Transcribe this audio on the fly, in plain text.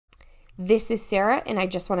This is Sarah, and I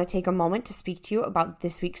just want to take a moment to speak to you about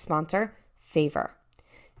this week's sponsor, Favor.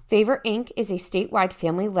 Favor Inc. is a statewide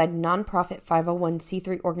family-led nonprofit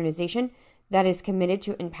 501c3 organization that is committed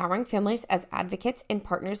to empowering families as advocates and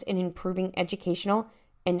partners in improving educational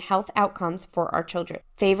and health outcomes for our children.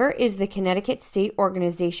 Favor is the Connecticut state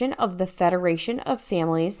organization of the Federation of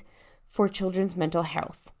Families for Children's Mental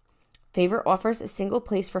Health. Favor offers a single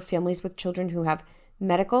place for families with children who have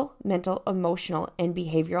medical, mental, emotional, and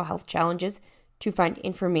behavioral health challenges to find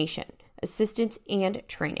information, assistance, and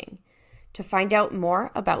training. To find out more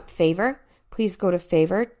about Favor, please go to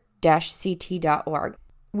favor-ct.org.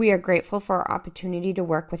 We are grateful for our opportunity to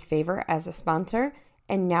work with Favor as a sponsor,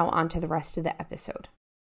 and now on to the rest of the episode.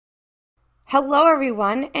 Hello,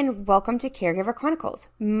 everyone, and welcome to Caregiver Chronicles.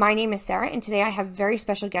 My name is Sarah, and today I have very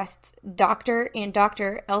special guests, Dr.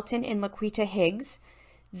 Elton and Laquita Higgs.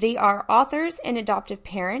 They are authors and adoptive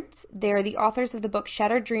parents. They are the authors of the book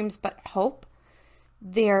Shattered Dreams But Hope.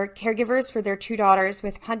 They're caregivers for their two daughters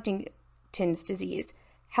with Huntington's disease.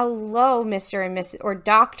 Hello, Mr. and Miss, or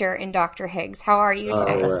Dr. and Dr. Higgs. How are you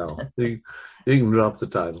today? Oh, well, you can drop the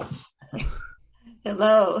titles.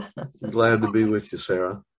 Hello. Glad to be with you,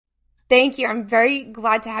 Sarah. Thank you. I'm very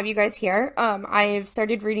glad to have you guys here. I've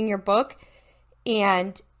started reading your book,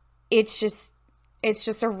 and it's just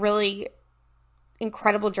a really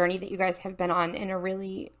incredible journey that you guys have been on, and a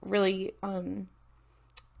really, really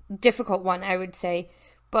difficult one, I would say.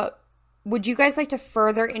 But would you guys like to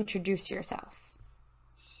further introduce yourself?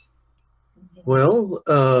 Well,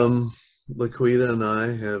 Laquita and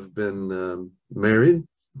I have been married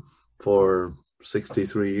for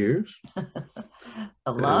 63 years.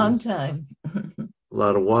 A long time. A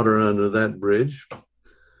lot of water under that bridge.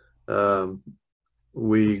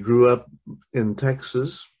 We grew up in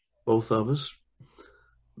Texas, both of us.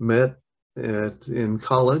 Met in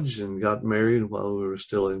college and got married while we were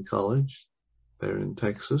still in college there in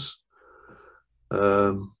Texas.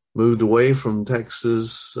 Moved away from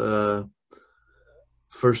Texas,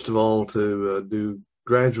 first of all, to do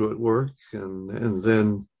graduate work, and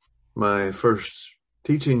then my first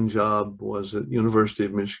teaching job was at University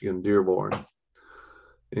of Michigan, Dearborn,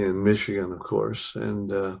 in Michigan, of course,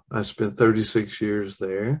 and I spent 36 years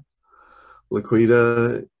there.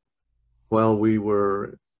 Laquita, while we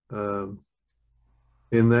were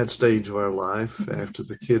in that stage of our life, after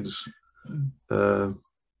the kids got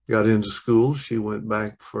into school, she went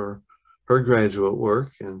back for her graduate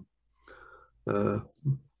work, and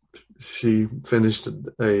she finished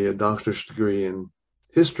a doctor's degree in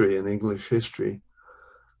history, in English history.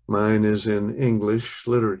 Mine is in English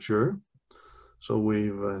literature. So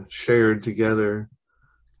we've shared together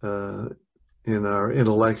in our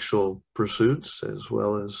intellectual pursuits, as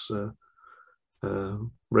well as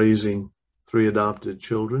raising 3 adopted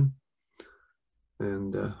children.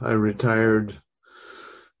 And I retired,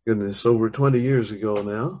 goodness, over 20 years ago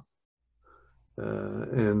now,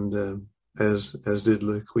 and as did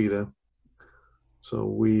Laquita. So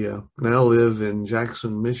we now live in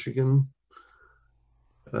Jackson, Michigan,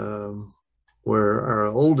 where our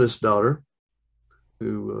oldest daughter,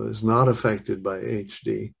 who is not affected by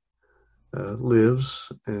HD, lives,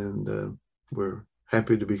 and we're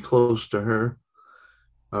happy to be close to her.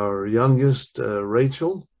 Our youngest,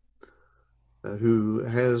 Rachel, who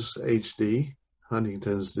has HD,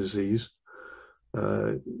 Huntington's disease,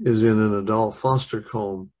 is in an adult foster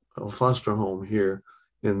home here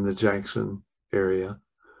in the Jackson area.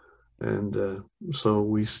 And so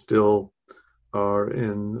we still are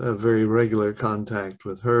in a very regular contact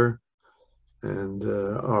with her, and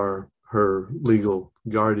are her legal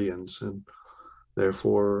guardians, and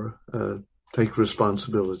therefore take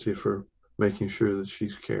responsibility for making sure that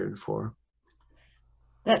she's cared for.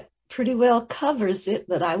 That pretty well covers it,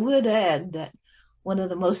 but I would add that one of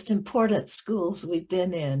the most important schools we've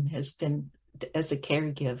been in has been as a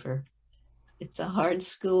caregiver. It's a hard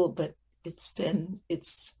school, but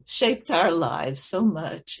it's shaped our lives so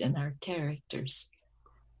much and our characters.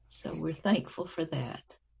 So we're thankful for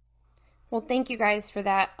that. Well, thank you guys for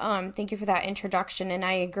that. Thank you for that introduction. And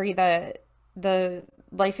I agree that the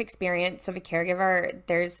life experience of a caregiver,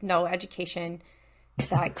 there's no education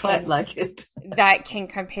that quite like it that can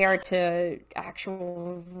compare to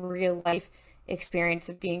actual real life experience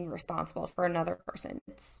of being responsible for another person.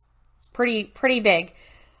 It's pretty big.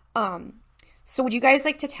 So would you guys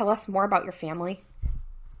like to tell us more about your family?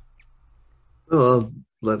 Well, I'll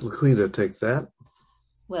let Laquita take that.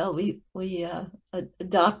 Well, we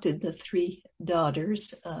adopted the 3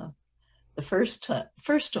 daughters. The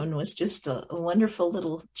first one was just a wonderful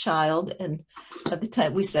little child, and at the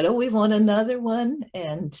time we said, "Oh, we want another one,"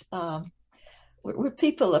 and we're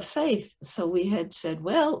people of faith, so we had said,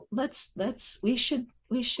 well, we should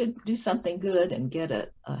do something good and get a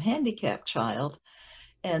handicapped child.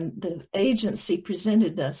 And the agency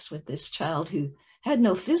presented us with this child who had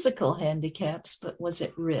no physical handicaps, but was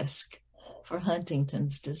at risk for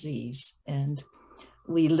Huntington's disease. And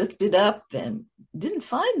we looked it up and didn't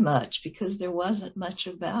find much because there wasn't much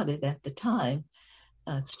about it at the time.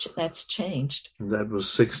 That's changed. That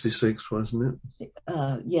was 1966, wasn't it?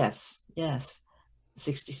 Yes,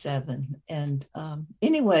 1967. And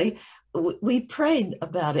anyway, we prayed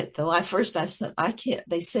about it, though. I said, I can't.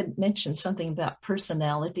 They mentioned something about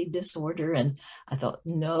personality disorder, and I thought,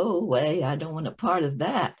 no way, I don't want a part of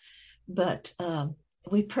that. But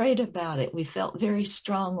we prayed about it. We felt very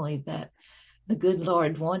strongly that the good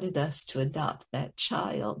Lord wanted us to adopt that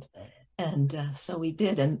child, and so we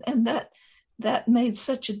did. And that made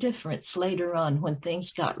such a difference later on when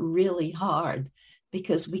things got really hard,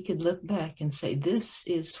 because we could look back and say, this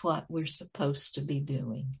is what we're supposed to be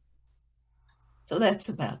doing. So that's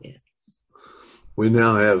about it. We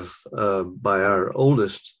now have, by our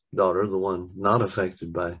oldest daughter, the one not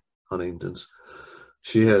affected by Huntington's,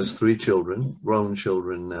 she has 3 children, grown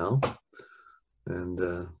children now.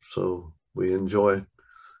 And so we enjoy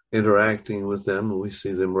interacting with them. We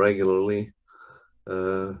see them regularly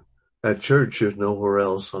at church, if nowhere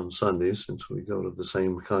else, on Sundays, since we go to the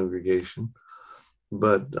same congregation.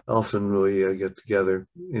 But often we get together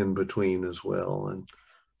in between as well. And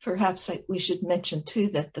perhaps we should mention, too,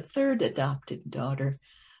 that the third adopted daughter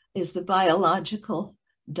is the biological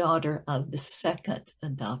daughter of the second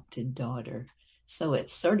adopted daughter. So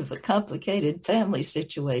it's sort of a complicated family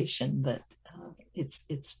situation, but it's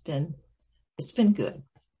been good.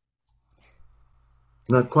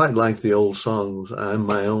 Not quite like the old songs, I'm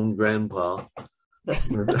my own grandpa.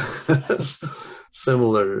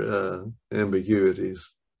 Similar ambiguities.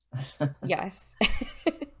 Yes.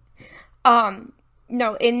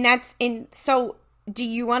 No, and so do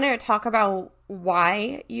you want to talk about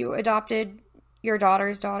why you adopted your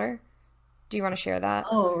daughter's daughter? Do you want to share that?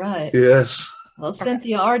 Oh, right. Yes. Well,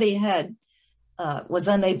 Cynthia already was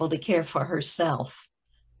unable to care for herself.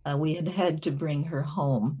 We had to bring her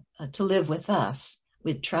home to live with us.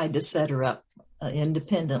 We'd tried to set her up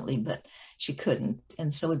independently, but she couldn't.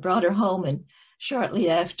 And so we brought her home, and shortly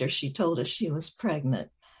after, she told us she was pregnant.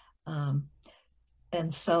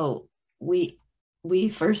 And so we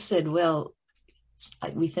first said, well,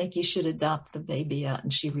 we think you should adopt the baby out.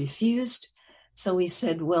 And she refused. So we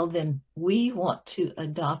said, well, then we want to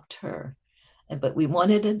adopt her. But we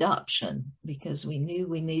wanted adoption because we knew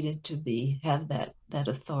we needed to have that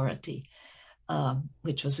authority,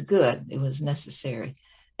 which was good. It was necessary.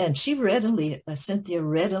 And Cynthia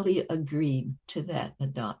readily agreed to that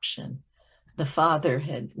adoption. The father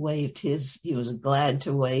had he was glad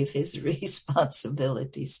to waive his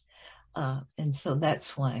responsibilities. And so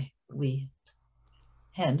that's why we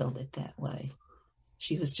handled it that way.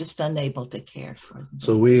 She was just unable to care for them.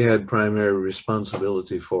 So we had primary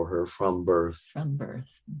responsibility for her from birth. From birth.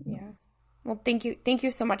 Yeah. Well, thank you. Thank you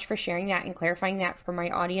so much for sharing that and clarifying that for my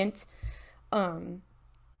audience. I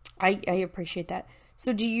appreciate that.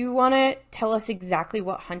 So do you want to tell us exactly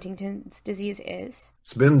what Huntington's disease is?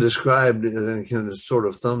 It's been described in a sort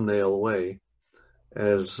of thumbnail way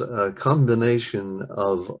as a combination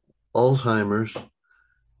of Alzheimer's,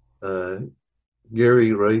 Lou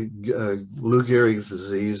Gehrig's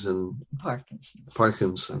disease, and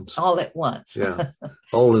Parkinson's. All at once. Yeah,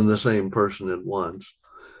 all in the same person at once,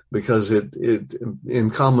 because it in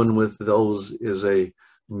common with those is a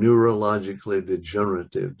neurologically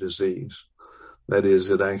degenerative disease. That is,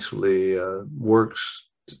 it actually works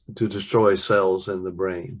to destroy cells in the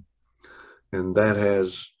brain, and that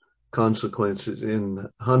has consequences. In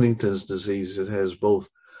Huntington's disease, it has both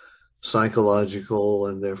psychological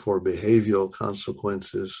and therefore behavioral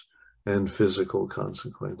consequences and physical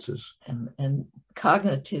consequences. And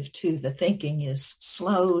cognitive too. The thinking is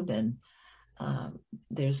slowed, and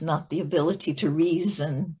there's not the ability to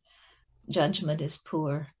reason. Judgment is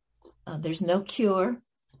poor. There's no cure.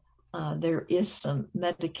 There is some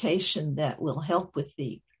medication that will help with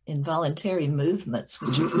the involuntary movements,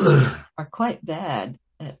 which are quite bad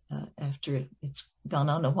after it's gone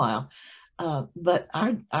on a while. But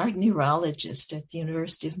our neurologist at the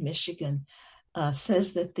University of Michigan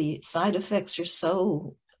says that the side effects are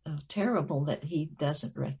so terrible that he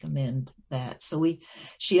doesn't recommend that. So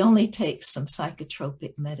she only takes some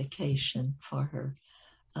psychotropic medication for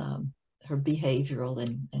her behavioral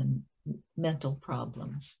and mental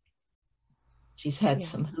problems. She's had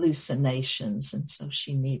some hallucinations, and so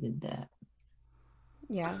she needed that.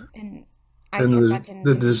 Yeah, and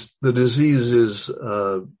the disease is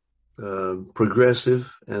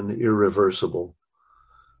progressive and irreversible.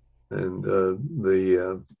 And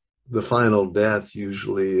the final death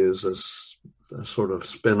usually is a sort of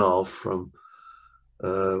spinoff from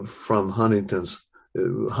Huntington's.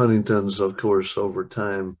 Huntington's, of course, over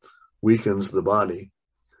time weakens the body,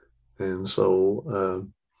 and so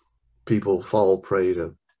people fall prey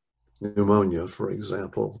to pneumonia, for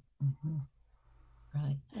example. Mm-hmm.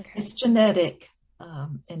 Right. Okay. It's genetic,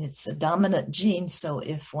 and it's a dominant gene. So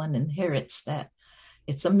if one inherits that,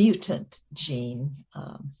 it's a mutant gene.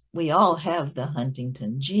 We all have the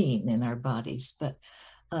Huntington gene in our bodies, but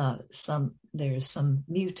there's some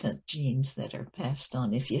mutant genes that are passed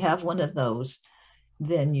on. If you have one of those,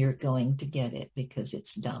 then you're going to get it because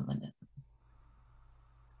it's dominant.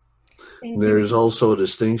 There's also a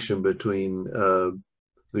distinction between the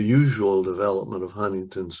usual development of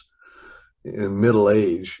Huntington's in middle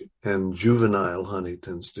age and juvenile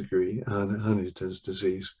Huntington's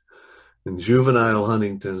disease. And juvenile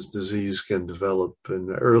Huntington's disease can develop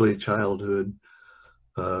in early childhood.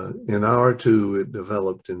 In our two, it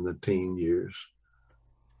developed in the teen years.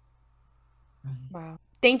 Wow.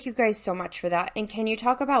 Thank you guys so much for that. And can you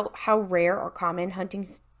talk about how rare or common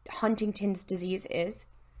Huntington's disease is?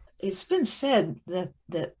 It's been said that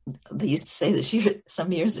they used to say this year,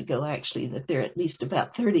 some years ago, actually, that there are at least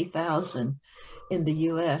about 30,000 in the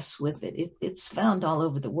U.S. with it. It's found all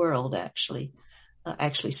over the world, actually.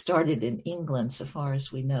 Actually started in England, so far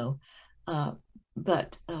as we know.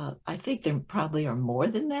 But I think there probably are more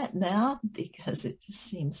than that now because it just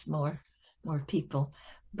seems more people.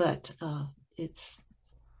 But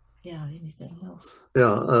anything else?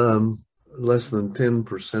 Yeah, less than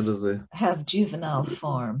 10% of the have juvenile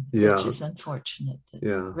form, which is unfortunate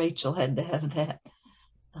that Rachel had to have that.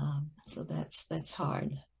 So that's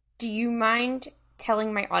hard. Do you mind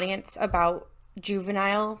telling my audience about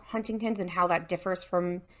juvenile Huntington's and how that differs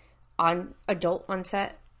from adult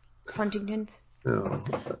onset Huntington's? Yeah.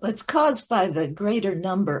 It's caused by the greater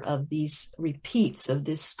number of these repeats of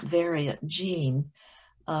this variant gene,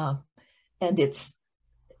 and it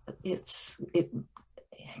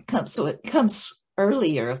comes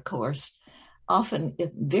earlier, of course. Often,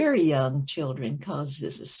 very young children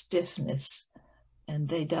causes a stiffness, and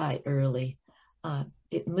they die early.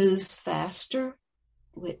 It moves faster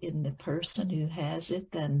in the person who has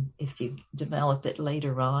it than if you develop it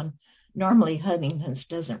later on. Normally, Huntington's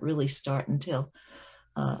doesn't really start until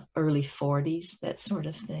early 40s, that sort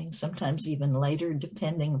of thing, sometimes even later,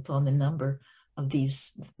 depending upon the number of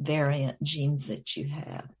these variant genes that you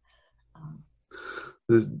have.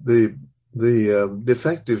 The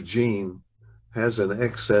defective gene has an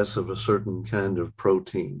excess of a certain kind of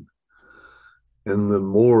protein. And the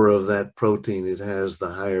more of that protein it has, the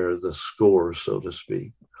higher the score, so to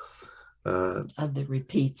speak. Of the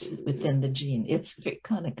repeats within the gene. It's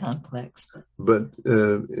kind of complex. But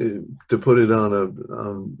to put it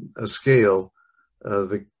on a scale,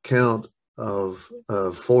 the count of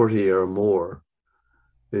 40 or more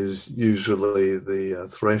is usually the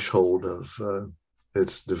threshold of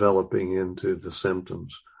it's developing into the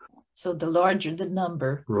symptoms. So the larger the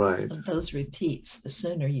number right. of those repeats, the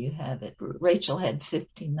sooner you have it. Rachel had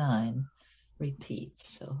 59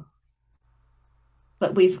 repeats.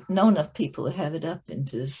 But we've known of people who have it up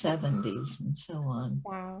into the 70s and so on.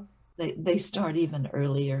 Wow. They start even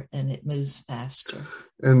earlier and it moves faster.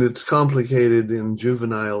 And it's complicated in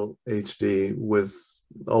juvenile HD with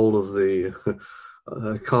all of the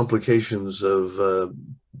complications of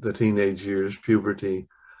the teenage years, puberty,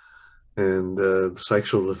 and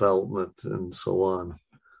sexual development, and so on.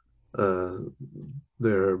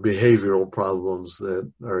 There are behavioral problems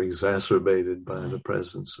that are exacerbated by the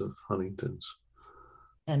presence of Huntington's.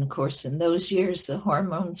 And of course, in those years, the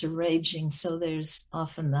hormones are raging, so there's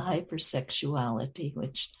often the hypersexuality,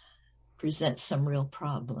 which presents some real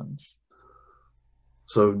problems.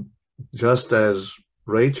 So just as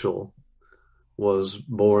Rachel was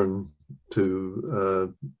born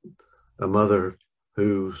to a mother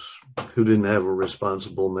who didn't have a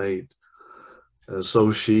responsible mate,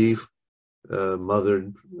 so she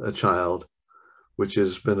mothered a child which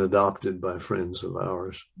has been adopted by friends of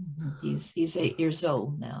ours. He's 8 years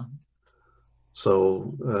old now.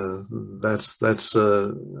 So that's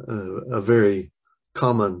a very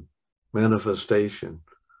common manifestation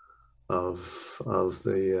of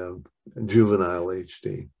the juvenile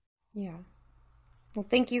HD. Yeah. Well,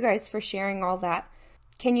 thank you guys for sharing all that.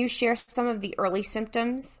 Can you share some of the early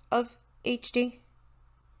symptoms of HD?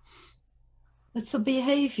 It's a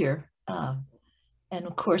behavior, and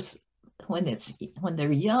of course, when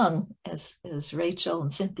they're young, as Rachel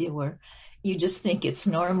and Cynthia were, you just think it's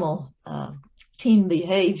normal teen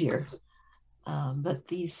behavior. But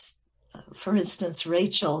these for instance,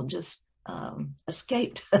 Rachel just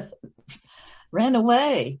escaped, ran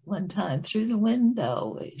away one time through the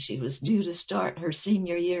window. She was due to start her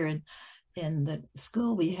senior year in the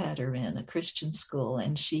school we had her in, a Christian school,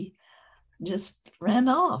 and she just ran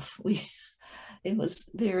off. It was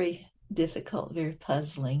very difficult, very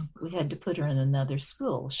puzzling. We had to put her in another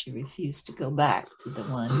school. She refused to go back to the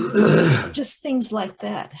one. Just things like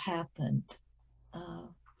that happened.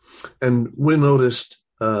 And we noticed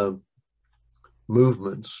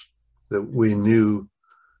movements that we knew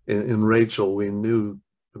in Rachel. We knew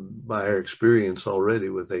by our experience already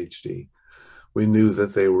with HD. We knew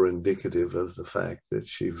that they were indicative of the fact that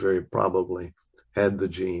she very probably had the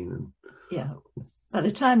gene. Yeah. By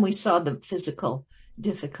the time we saw the physical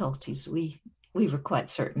difficulties, we were quite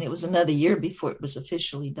certain. It was another year before it was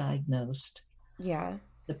officially diagnosed. Yeah.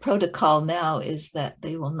 The protocol now is that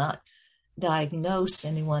they will not diagnose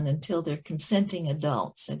anyone until they're consenting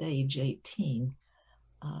adults at age 18.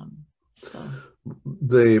 So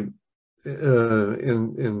they,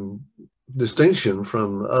 in distinction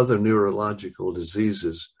from other neurological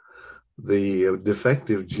diseases, the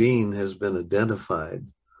defective gene has been identified.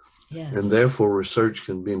 Yes. And therefore research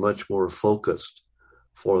can be much more focused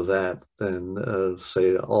for that than,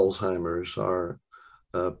 say, Alzheimer's or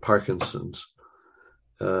Parkinson's.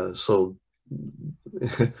 So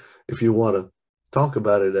if you want to talk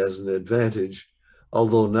about it as an advantage,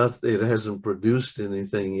 although it hasn't produced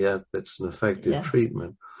anything yet that's an effective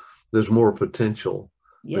treatment, there's more potential.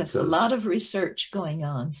 Yes, a lot of research going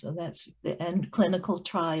on. So and clinical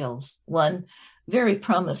trials. One very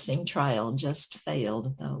promising trial just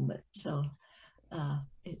failed, though. But so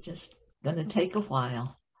it's just going to take a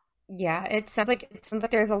while. Yeah, it sounds like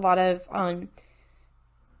there's a lot of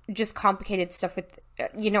just complicated stuff with,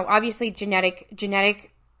 obviously genetic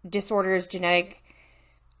disorders, genetic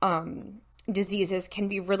diseases can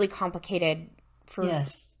be really complicated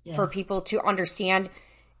for people to understand.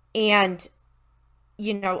 And,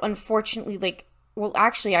 unfortunately,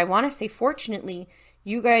 I want to say fortunately,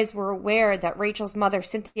 you guys were aware that Rachel's mother,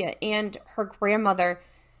 Cynthia, and her grandmother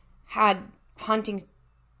had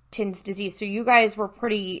Huntington's disease. So you guys were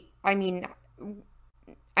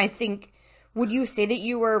I think, would you say that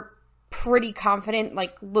you were pretty confident,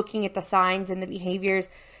 looking at the signs and the behaviors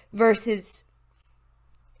versus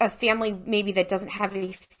a family maybe that doesn't have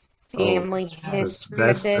a family history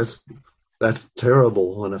of this? That's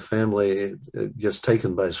terrible when a family gets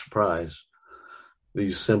taken by surprise.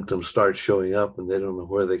 These symptoms start showing up and they don't know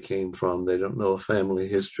where they came from. They don't know a family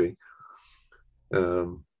history.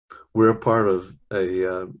 We're a part of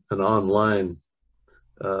an online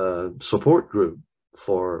support group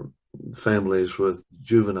for families with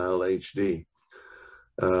juvenile HD.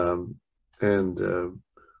 And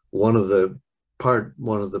one of the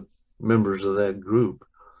members of that group,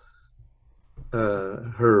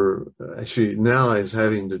 she now is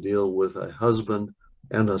having to deal with a husband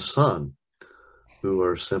and a son who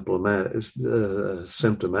are symptomatic,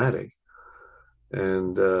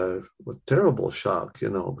 and a terrible shock,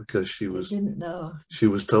 because she didn't know. She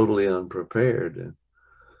was totally unprepared.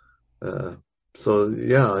 And so,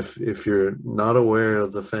 if you're not aware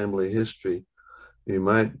of the family history, you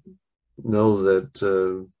might know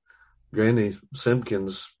that Granny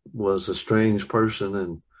Simpkins was a strange person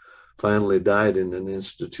and finally died in an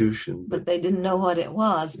institution. But they didn't know what it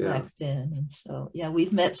was back then. And so,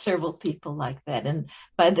 we've met several people like that. And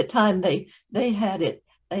by the time they had it,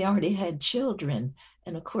 they already had children.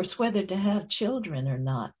 And of course, whether to have children or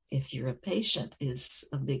not, if you're a patient, is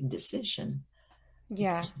a big decision.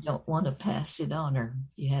 Yeah. You don't want to pass it on, or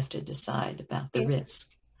you have to decide about the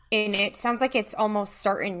risk. And it sounds like it's almost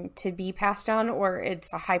certain to be passed on, or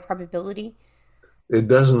it's a high probability. It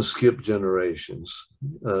doesn't skip generations.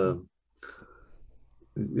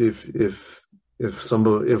 If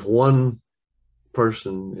one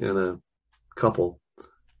person in a couple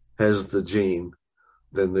has the gene,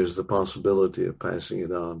 then there's the possibility of passing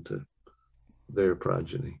it on to their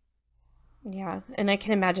progeny. Yeah, and I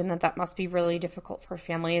can imagine that must be really difficult for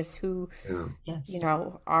families who,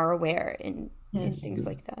 are aware and things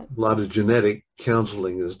like that. A lot of genetic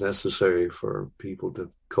counseling is necessary for people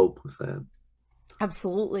to cope with that.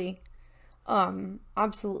 Absolutely.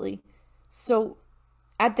 Absolutely. So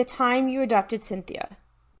at the time you adopted Cynthia,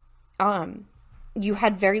 you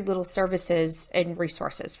had very little services and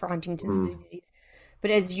resources for Huntington's disease. But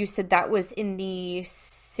as you said, that was in the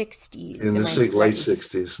 60s. In the late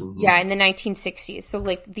 60s. Mm-hmm. Yeah, in the 1960s. So,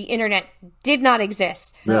 the internet did not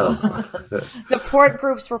exist. No. Support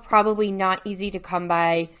groups were probably not easy to come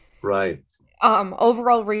by. Right.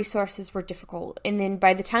 Overall resources were difficult. And then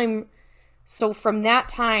by the time... So, from that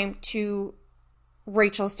time to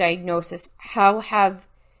Rachel's diagnosis, how have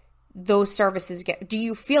those services do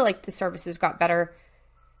you feel like the services got better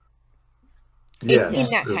in Yes,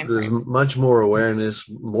 that time there's frame? much more awareness,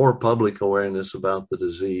 more public awareness about the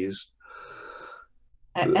disease.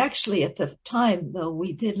 Actually, at the time, though,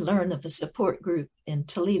 we did learn of a support group in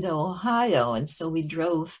Toledo, Ohio, and so we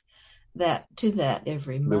drove that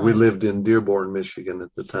every We month. lived in Dearborn, Michigan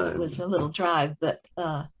at the So time. it was a little drive, but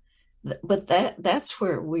that's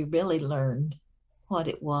where we really learned what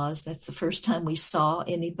it was. That's the first time we saw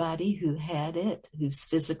anybody who had it, whose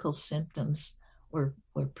physical symptoms were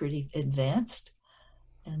pretty advanced,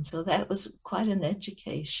 and so that was quite an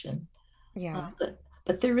education. Yeah.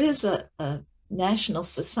 But there is a national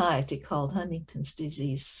society called Huntington's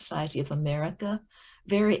Disease Society of America,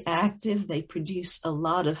 very active. They produce a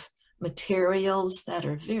lot of materials that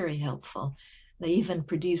are very helpful. They even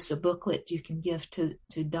produce a booklet you can give to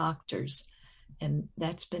doctors, and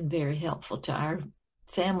that's been very helpful to our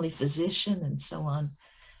family physician and so on.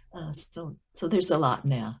 So there's a lot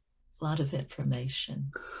now, a lot of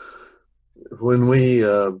information. When we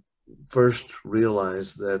first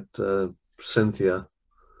realized that Cynthia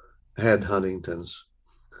had Huntington's,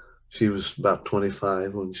 she was about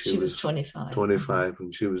 25 when she was 25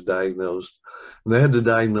 when she was diagnosed, and they had to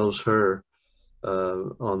diagnose her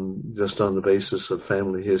on the basis of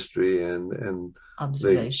family history and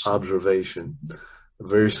observation.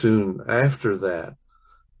 Very soon after that,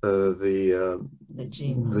 the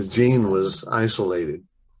gene was isolated,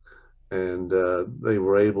 and they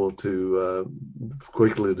were able to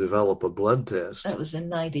quickly develop a blood test. That was in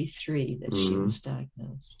 '93 that she was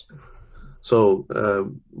diagnosed. So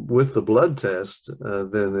with the blood test,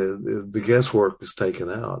 then the guesswork is taken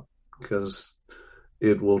out, because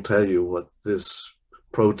it will tell you what this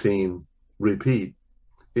protein repeat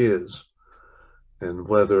is and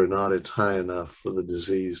whether or not it's high enough for the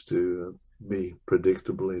disease to be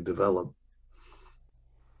predictably developed.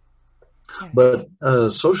 But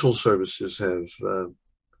social services have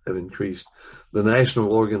increased. The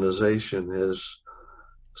national organization has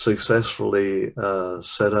successfully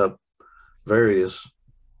set up various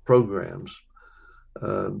programs.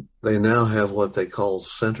 They now have what they call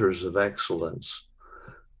centers of excellence.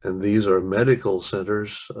 And these are medical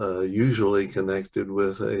centers, usually connected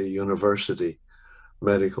with a university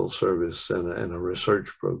medical service and a research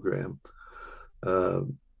program.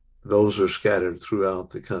 Those are scattered throughout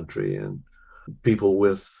the country, and people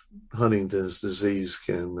with Huntington's disease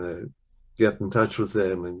can get in touch with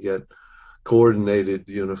them and get coordinated,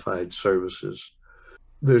 unified services.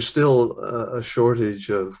 There's still a shortage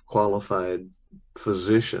of qualified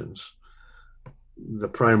physicians, the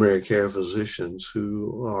primary care physicians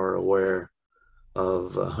who are aware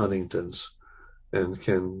of Huntington's and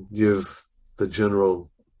can give the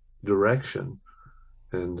general direction,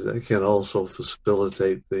 and can also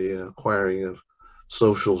facilitate the acquiring of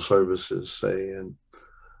social services, say, and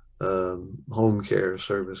home care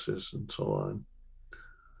services and so on.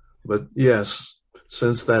 But yes,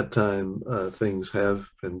 since that time, things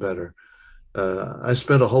have been better. I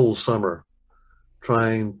spent a whole summer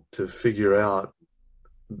trying to figure out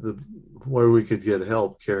where we could get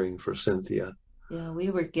help caring for Cynthia. Yeah, we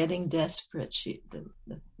were getting desperate. The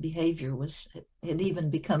behavior had even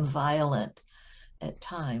become violent at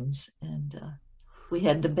times, and we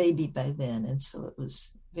had the baby by then, and so it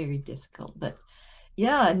was very difficult. But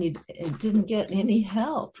yeah, and it didn't get any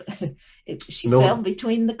help. She fell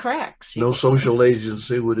between the cracks. No social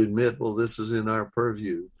agency would admit, well, this is in our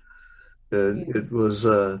purview. It was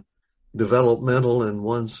developmental in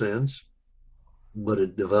one sense, but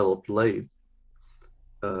it developed late.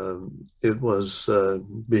 It was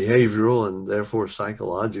behavioral and therefore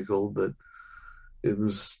psychological, but it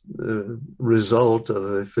was a result of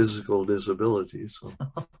a physical disability. So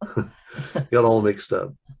got all mixed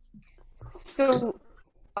up. So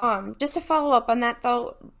just to follow up on that,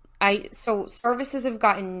 though, so services have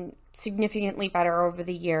gotten significantly better over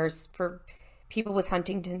the years for people with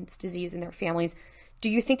Huntington's disease and their families. Do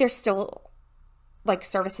you think there's still like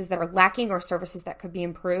services that are lacking or services that could be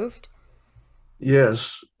improved?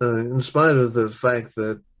 Yes, in spite of the fact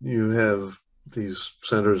that you have these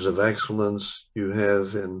centers of excellence, you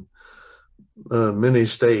have in many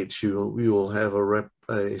states, you will have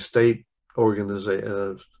a state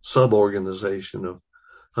organization, sub-organization of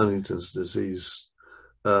Huntington's disease.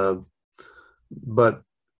 But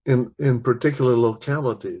in particular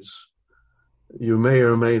localities, you may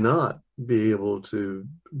or may not be able to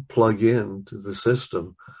plug into the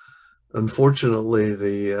system. Unfortunately,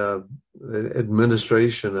 the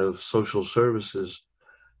administration of social services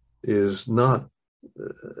is not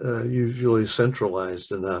usually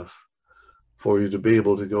centralized enough for you to be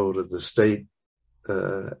able to go to the state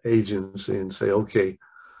agency and say, okay,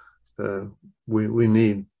 we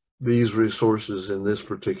need these resources in this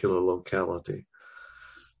particular locality.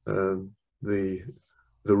 The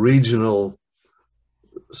regional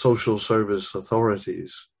social service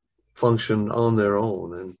authorities function on their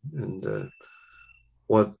own, and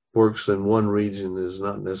what works in one region is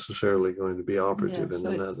not necessarily going to be operative in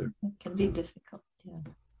another. It can be difficult. Yeah.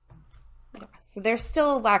 So there's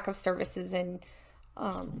still a lack of services, and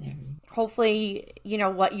hopefully,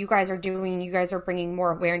 what you guys are doing, you guys are bringing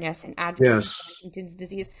more awareness and advocacy for Huntington's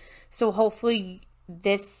disease. So hopefully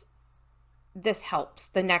this helps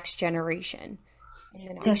the next generation.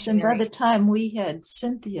 Yes, and by the time we had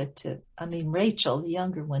Rachel, the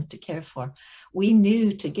younger one, to care for, we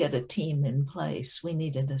knew to get a team in place. We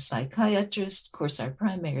needed a psychiatrist, of course, our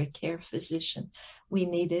primary care physician. We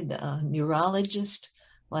needed a neurologist.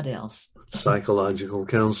 What else? Psychological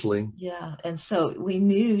counseling. Yeah, and so we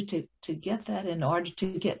knew to get that in order to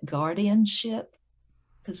get guardianship,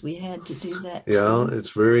 because we had to do that too. Yeah,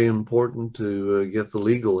 it's very important to get the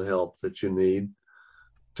legal help that you need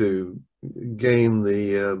to gain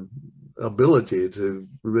the ability to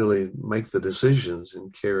really make the decisions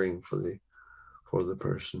in caring for the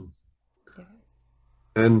person. Yeah.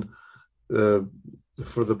 And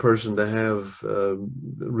for the person to have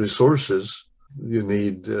resources, you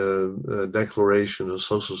need a declaration of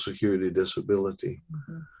Social Security disability.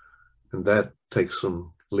 Mm-hmm. And that takes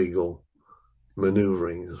some legal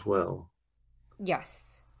maneuvering as well.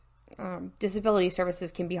 Yes. Disability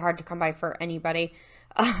services can be hard to come by for anybody.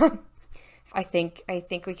 I think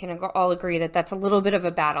we can all agree that that's a little bit of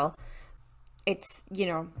a battle. It's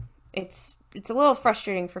a little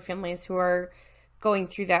frustrating for families who are going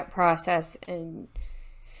through that process, and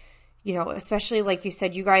especially like you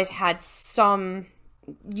said, you guys had some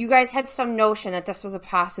notion that this was a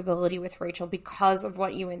possibility with Rachel because of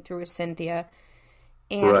what you went through with Cynthia.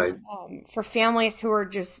 And right. For families who are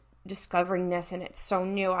just discovering this and it's so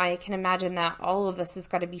new, I can imagine that all of this has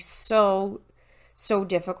got to be so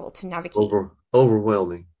difficult to navigate.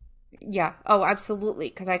 Overwhelming. Yeah. Oh, absolutely.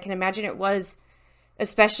 Because I can imagine it was,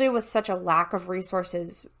 especially with such a lack of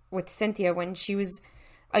resources with Cynthia when she was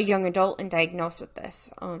a young adult and diagnosed with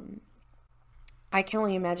this. I can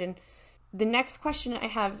only imagine. The next question I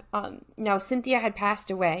have, now Cynthia had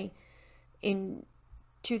passed away in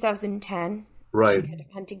 2010. Right. She had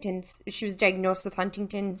Huntington's. She was diagnosed with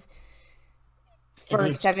Huntington's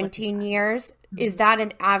for 17 years. Is that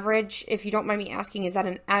an average, if you don't mind me asking, is that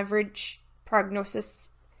an average prognosis?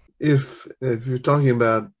 If you're talking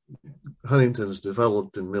about Huntington's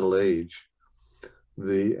developed in middle age,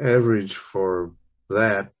 the average for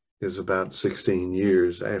that is about 16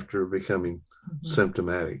 years after becoming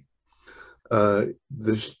symptomatic.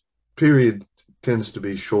 This period tends to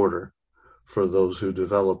be shorter for those who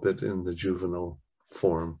develop it in the juvenile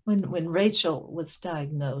form. When Rachel was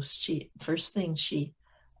diagnosed, first thing she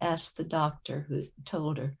asked the doctor who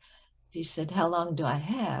told her, she said, "How long do I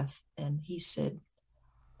have?" And he said,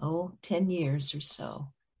 10 years or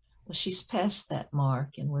so. Well, she's past that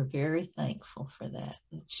mark, and we're very thankful for that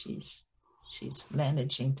she's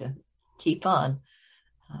managing to keep on.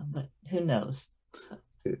 But who knows? So.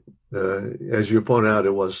 As you point out,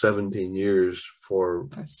 it was 17 years for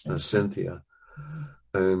Cynthia.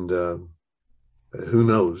 And who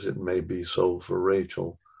knows, it may be so for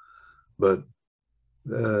Rachel. But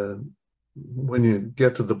when you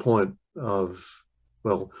get to the point of,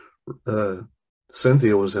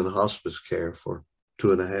 Cynthia was in hospice care for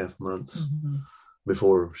 2.5 months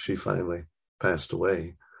before she finally passed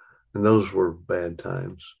away. And those were bad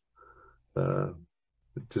times.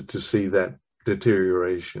 To see that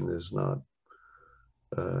deterioration is not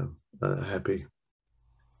a happy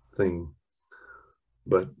thing.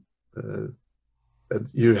 But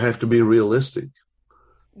you have to be realistic.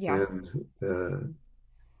 Yeah. And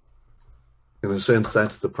in a sense,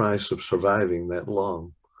 that's the price of surviving that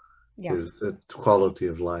long, is that the quality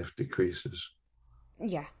of life decreases.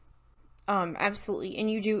 Yeah. Absolutely.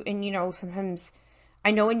 And you do, and sometimes,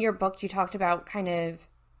 I know in your book you talked about kind of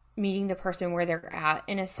meeting the person where they're at,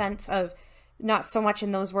 in a sense of, not so much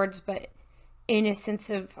in those words, but in a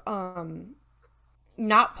sense of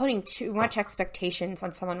not putting too much expectations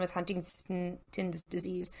on someone with Huntington's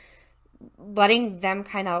disease, letting them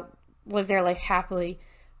kind of live their life happily.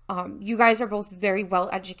 You guys are both very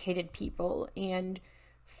well-educated people, and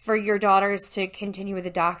for your daughters to continue with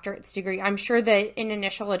a doctorate's degree, I'm sure that in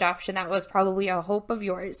initial adoption, that was probably a hope of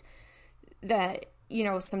yours, that,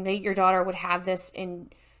 someday your daughter would have this,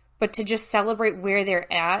 but to just celebrate where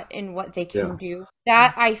they're at and what they can do.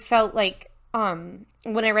 That I felt like, when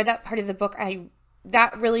I read that part of the book,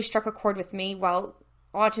 that really struck a chord with me. While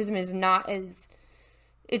autism is not as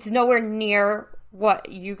it's nowhere near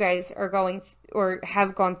what you guys are going or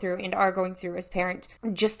have gone through and are going through as parents.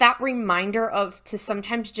 Just that reminder of to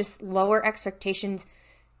sometimes just lower expectations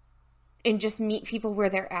and just meet people where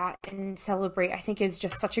they're at and celebrate, I think is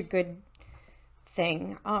just such a good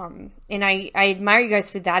thing. And I admire you guys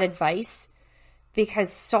for that advice,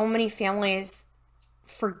 because so many families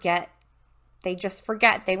forget. They just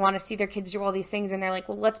forget. They want to see their kids do all these things, and they're like,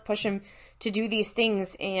 well, let's push them to do these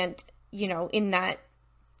things. And, you know, in that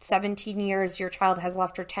 17 years your child has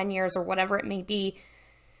left, or 10 years, or whatever it may be,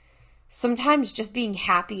 sometimes just being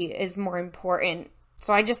happy is more important.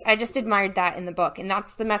 So I just admired that in the book, and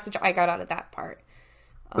that's the message I got out of that part.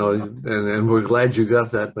 No, and we're glad you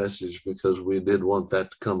got that message, because we did want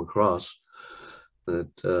that to come across,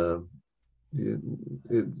 that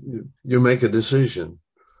you make a decision.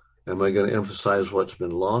 Am I going to emphasize what's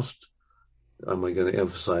been lost? Am I going to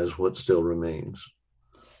emphasize what still remains?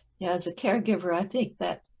 Yeah, as a caregiver, I think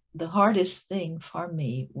that the hardest thing for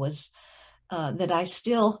me was that I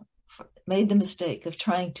still made the mistake of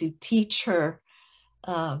trying to teach her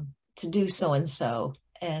to do so and so,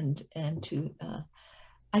 and to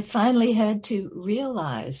I finally had to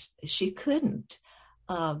realize she couldn't.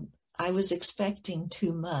 I was expecting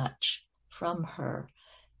too much from her.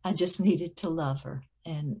 I just needed to love her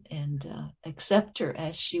and accept her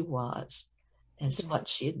as she was, as what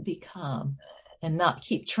she had become, and not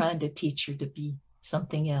keep trying to teach her to be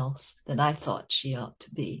something else that I thought she ought to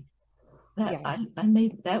be.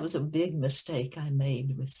 That was a big mistake I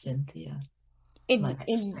made with Cynthia. My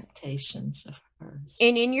expectations of hers.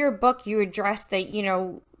 And in your book, you address that, you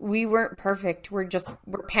know, we weren't perfect. We're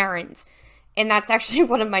parents. And that's actually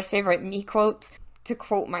one of my favorite me quotes, to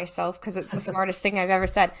quote myself, because it's the smartest thing I've ever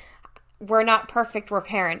said. We're not perfect. We're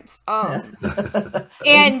parents.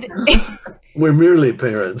 And we're merely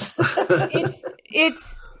parents.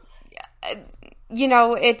 it's you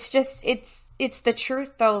know, it's just, it's the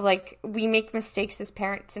truth though. Like, we make mistakes as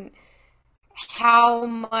parents, and how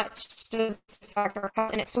much does it affect our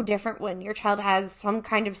health? And it's so different when your child has some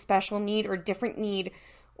kind of special need or different need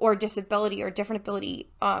or disability or different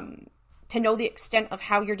ability, to know the extent of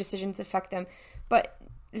how your decisions affect them. But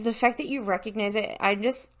the fact that you recognize it, I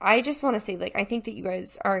just want to say, like, I think that you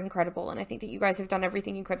guys are incredible, and I think that you guys have done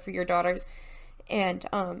everything you could for your daughters. And,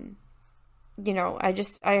 you know, I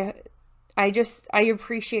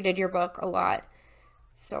appreciated your book a lot.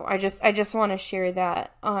 So I just want to share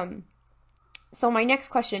that. So my next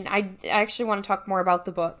question, I actually want to talk more about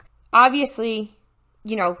the book. Obviously,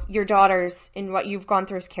 you know, your daughters and what you've gone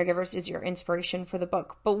through as caregivers is your inspiration for the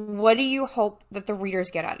book. But what do you hope that the readers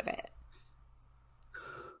get out of it?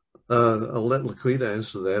 I'll let Laquita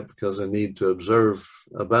answer that, because I need to observe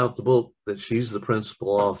about the book that she's the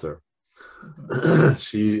principal author.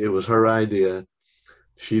 It was her idea.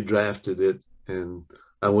 She drafted it, and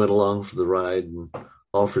I went along for the ride and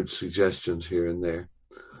offered suggestions here and there.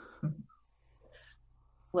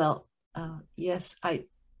 Well, yes,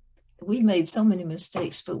 we made so many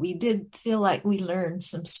mistakes, but we did feel like we learned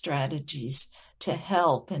some strategies to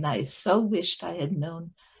help, and I so wished I had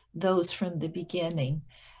known those from the beginning.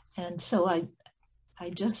 And so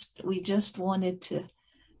we just wanted to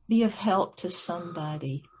be of help to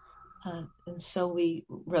somebody, and so we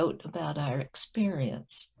wrote about our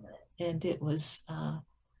experience, and it was,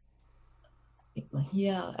 it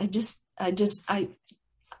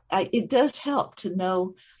does help to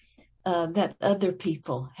know that other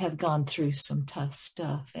people have gone through some tough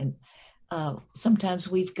stuff. And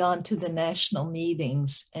sometimes we've gone to the national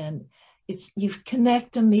meetings, and you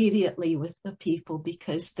connect immediately with the people,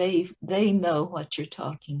 because they know what you're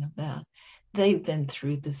talking about. They've been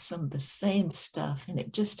through some of the same stuff, and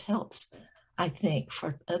it just helps, I think,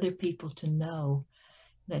 for other people to know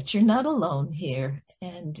that you're not alone here,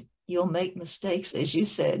 and you'll make mistakes, as you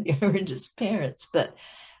said, you're just parents, but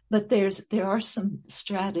there are some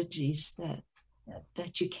strategies that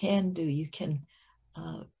you can do. You can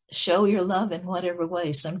show your love in whatever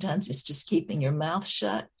way. Sometimes it's just keeping your mouth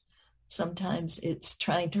shut. Sometimes it's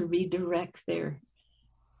trying to redirect their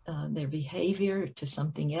behavior to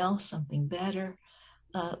something else, something better.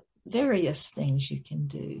 Various things you can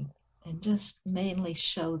do, and just mainly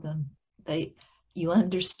show them you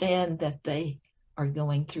understand that they are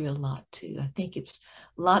going through a lot too. I think it's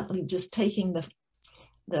a lot just taking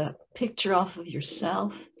the picture off of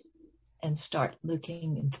yourself and start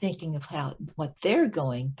looking and thinking of what they're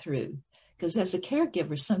going through. Because as a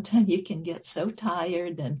caregiver, sometimes you can get so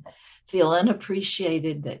tired and feel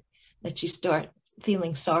unappreciated that you start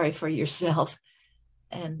feeling sorry for yourself.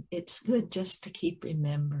 And it's good just to keep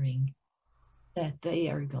remembering that they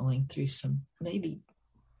are going through some maybe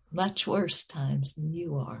much worse times than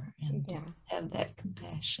you are, and Yeah. have that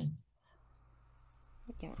compassion.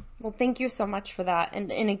 Yeah. Well, thank you so much for that.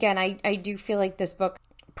 And again, I do feel like this book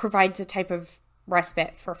provides a type of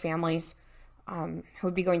respite for families who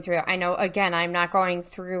would be going through it. I know, again, I'm not going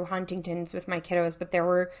through Huntington's with my kiddos, but there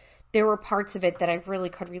were parts of it that I really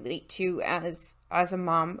could relate to as a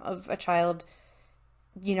mom of a child,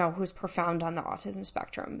 you know, who's profound on the autism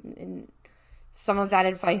spectrum. And some of that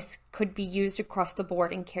advice could be used across the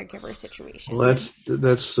board in caregiver situations. Well,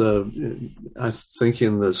 that's I think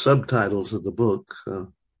in the subtitles of the book.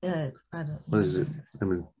 I don't What is it? I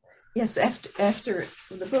mean, yes, after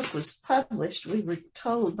the book was published, we were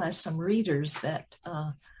told by some readers that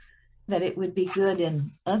it would be good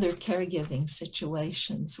in other caregiving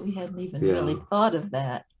situations. We hadn't even really thought of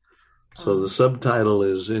that. So the subtitle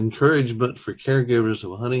is Encouragement for Caregivers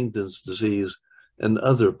of Huntington's Disease and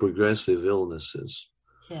Other Progressive Illnesses.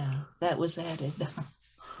 Yeah, that was added.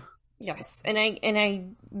 Yes, and I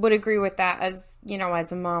would agree with that as, you know,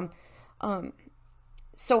 as a mom.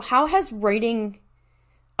 So how has writing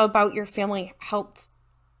about your family help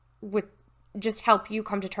you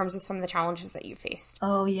come to terms with some of the challenges that you faced?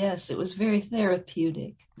 Oh, yes, it was very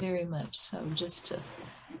therapeutic, very much so, just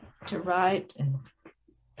to write and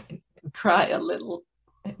cry a little.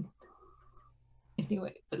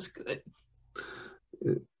 Anyway, it was good.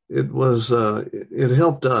 It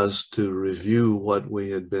helped us to review what we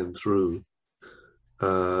had been through.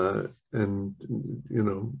 And, you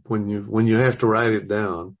know, when you have to write it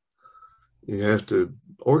down, you have to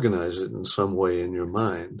organize it in some way in your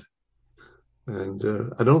mind. And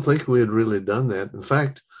I don't think we had really done that. In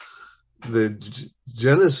fact, the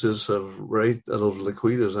genesis of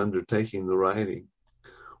Laquita's undertaking the writing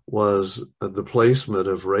was the placement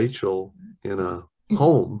of Rachel in a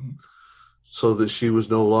home so that she was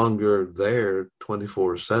no longer there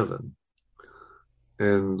 24/7.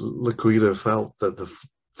 And Laquita felt that the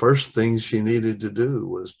first thing she needed to do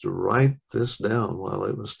was to write this down while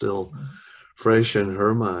it was still fresh in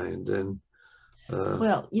her mind. And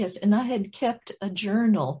well, yes, and I had kept a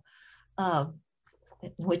journal,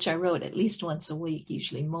 which I wrote at least once a week,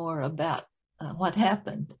 usually more, about what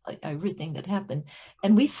happened, like everything that happened.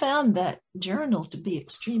 And we found that journal to be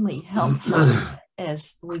extremely helpful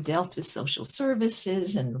as we dealt with social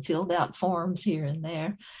services and filled out forms here and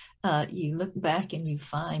there. You look back and you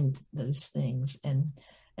find those things.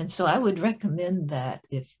 And so I would recommend that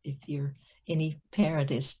if any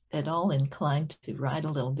parent is at all inclined to write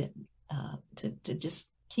a little bit, to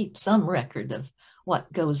just keep some record of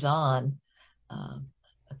what goes on,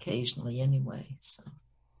 occasionally anyway. So.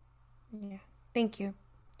 Yeah. Thank you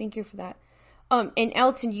for that. And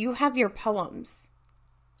Elton, you have your poems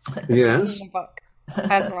yes, in the book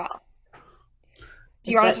as well.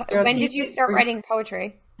 When did you start writing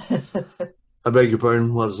poetry? I beg your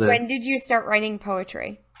pardon. What was that? When did you start writing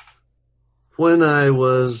poetry? When I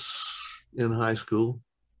was in high school.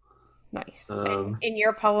 Nice. And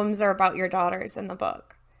your poems are about your daughters in the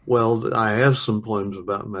book. Well, I have some poems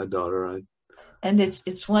about my daughter. And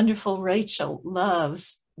it's wonderful. Rachel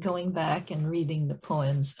loves going back and reading the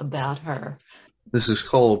poems about her. This is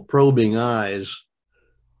called Probing Eyes,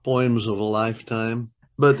 Poems of a Lifetime.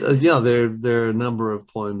 But there are a number of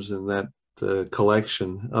poems in that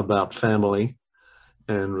collection about family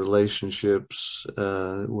and relationships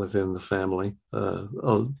within the family.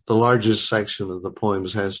 The largest section of the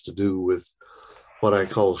poems has to do with what I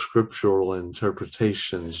call scriptural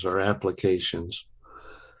interpretations or applications,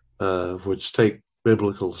 which take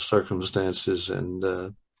biblical circumstances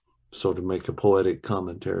and sort of make a poetic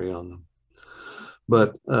commentary on them.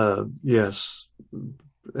 But yes,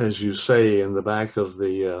 as you say, in the back of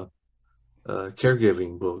the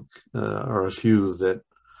caregiving book are a few that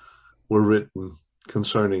were written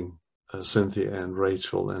concerning Cynthia and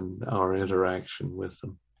Rachel and our interaction with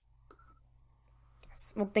them.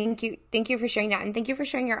 Well, thank you for sharing that, and thank you for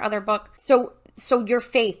sharing your other book. So your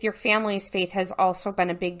family's faith has also been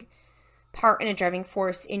a big part and a driving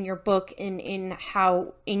force in your book and in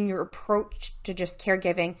your approach to just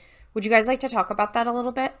caregiving. Would you guys like to talk about that a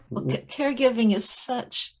little bit? Well, caregiving is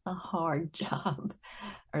such a hard job,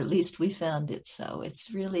 or at least we found it so.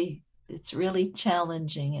 It's really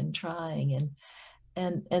challenging and trying,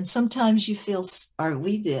 and sometimes you feel, or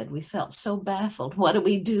we felt so baffled. What do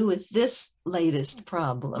we do with this latest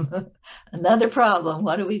problem? Another problem.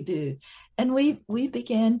 What do we do? And we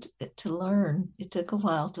began to learn. It took a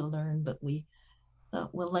while to learn, but we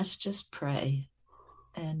thought, well, let's just pray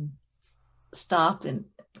and stop, and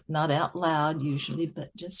not out loud usually,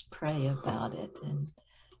 but just pray about it and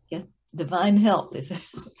divine help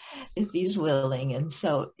if he's willing. And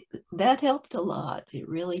so that helped a lot. It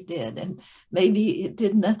really did. And maybe it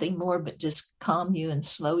did nothing more but just calm you and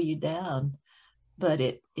slow you down. But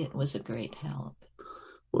it was a great help.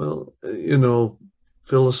 Well,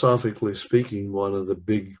 philosophically speaking, one of the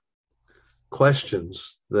big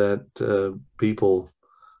questions that people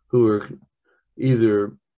who are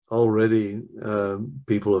either already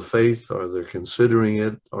people of faith, or they're considering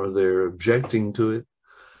it, or they're objecting to it,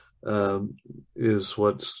 is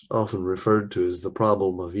what's often referred to as the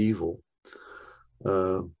problem of evil.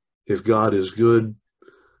 If God is good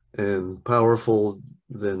and powerful,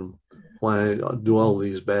 then why do all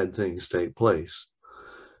these bad things take place?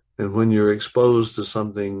 And when you're exposed to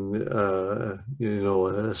something,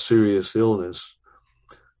 a serious illness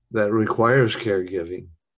that requires caregiving,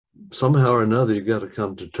 somehow or another, you've got to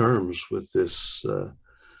come to terms with this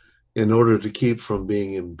in order to keep from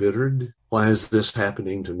being embittered. Why is this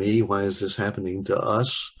happening to me? Why is this happening to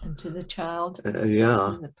us? And to the child.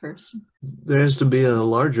 Yeah. To the person. There has to be a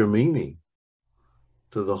larger meaning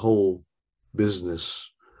to the whole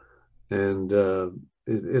business. And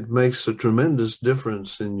it makes a tremendous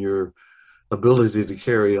difference in your ability to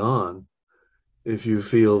carry on if you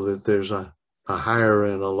feel that there's a higher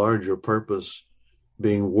and a larger purpose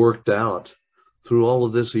being worked out through all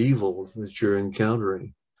of this evil that you're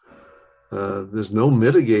encountering. There's no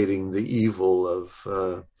mitigating the evil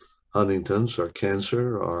of Huntington's or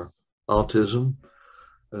cancer or autism.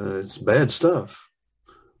 It's bad stuff.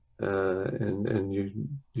 And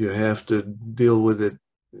you have to deal with it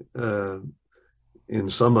in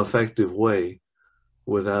some effective way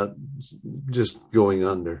without just going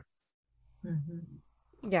under.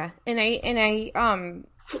 Mm-hmm. Yeah. And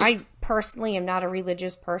I personally am not a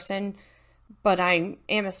religious person, but I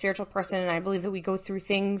am a spiritual person, and I believe that we go through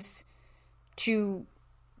things and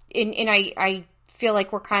I feel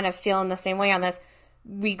like we're kind of feeling the same way on this.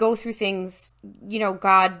 We go through things,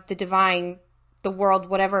 God, the divine, the world,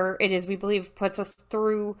 whatever it is we believe puts us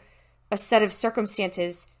through a set of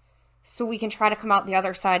circumstances so we can try to come out the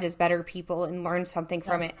other side as better people and learn something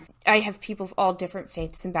from it. I have people of all different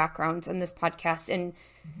faiths and backgrounds in this podcast,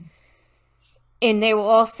 and they will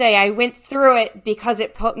all say, I went through it because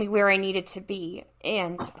it put me where I needed to be.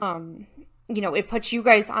 And, it puts you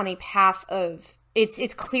guys on a path of,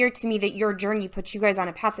 it's clear to me that your journey puts you guys on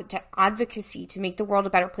a path to advocacy to make the world a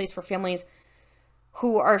better place for families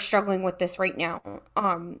who are struggling with this right now.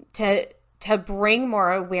 To bring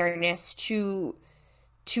more awareness, to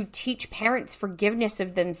teach parents forgiveness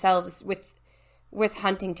of themselves with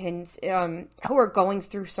Huntington's, who are going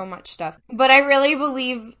through so much stuff. But I really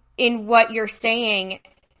believe in what you're saying,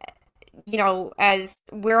 as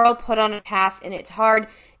we're all put on a path, and it's hard,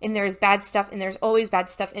 and there's bad stuff, and there's always bad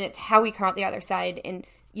stuff, and it's how we come out the other side. And,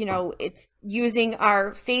 it's using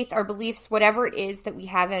our faith, our beliefs, whatever it is that we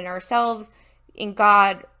have in ourselves, in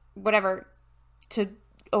God, whatever, to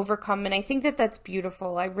overcome. And I think that that's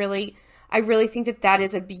beautiful. I really think that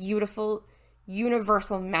is a beautiful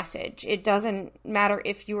universal message. It doesn't matter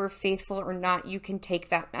if you are faithful or not. You can take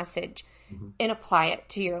that message and apply it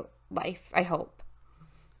to your life, I hope.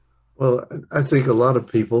 Well, I think a lot of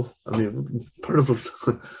people, part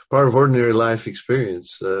of ordinary life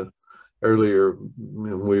experience. Earlier,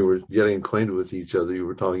 when we were getting acquainted with each other, you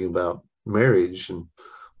were talking about marriage and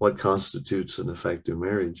what constitutes an effective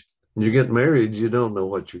marriage. When you get married, you don't know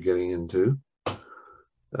what you're getting into.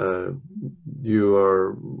 You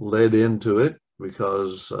are led into it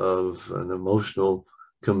because of an emotional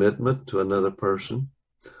commitment to another person.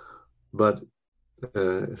 But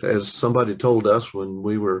as somebody told us when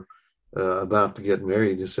we were about to get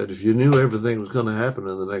married, he said, if you knew everything was going to happen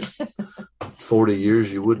in the next 40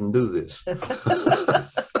 years, you wouldn't do this.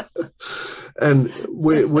 And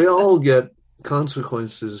we all get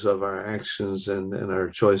consequences of our actions and our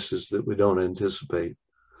choices that we don't anticipate.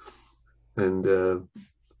 And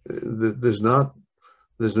there's no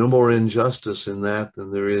more injustice in that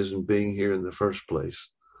than there is in being here in the first place.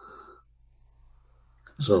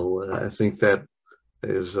 So I think that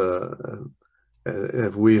is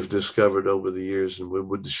we've discovered over the years, and we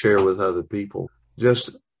would share with other people.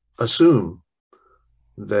 Just assume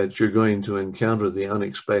that you're going to encounter the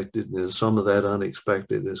unexpected, and some of that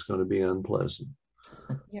unexpected is going to be unpleasant.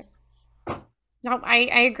 Yep. No,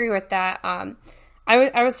 I agree with that.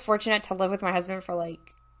 I was fortunate to live with my husband for like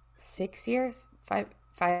 6 years,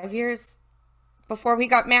 five years before we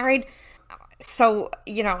got married. So,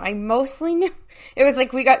 I mostly knew. It was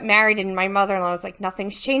like we got married and my mother-in-law was like,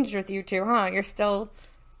 nothing's changed with you two, huh? You're still,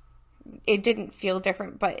 it didn't feel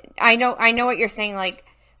different. But I know what you're saying, like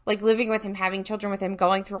living with him, having children with him,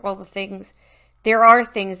 going through all the things. There are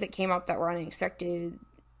things that came up that were unexpected,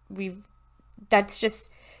 that's just,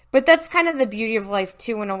 but that's kind of the beauty of life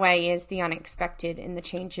too, in a way, is the unexpected and the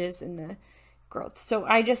changes and the growth. So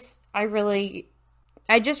I just really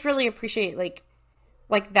appreciate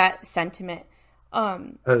like that sentiment.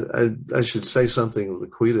 I should say something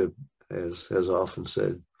Laquita has often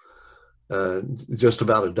said, just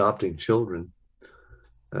about adopting children.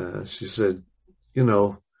 She said,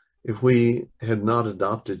 if we had not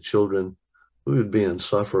adopted children, we would be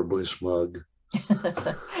insufferably smug.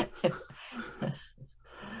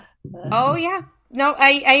 Oh yeah. No,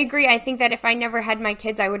 I agree. I think that if I never had my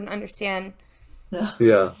kids, I wouldn't understand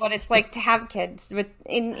what it's like to have kids. But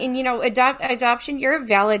in adoption,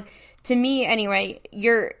 to me anyway,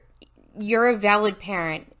 you're a valid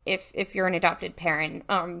parent if you're an adopted parent.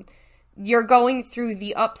 You're going through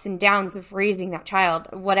the ups and downs of raising that child,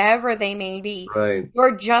 whatever they may be. Right.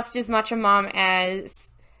 You're just as much a mom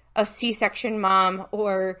as a C-section mom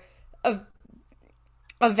or a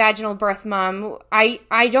vaginal birth mom.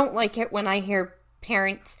 I don't like it when I hear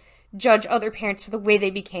parents judge other parents for the way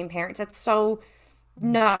they became parents. That's so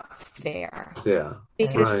not fair. Yeah.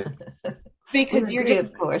 Because you're just,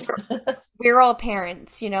 of course. We're all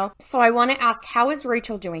parents, So I want to ask, how is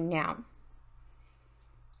Rachel doing now?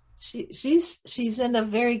 She's in a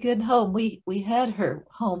very good home. We had her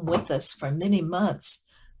home with us for many months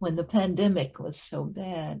when the pandemic was so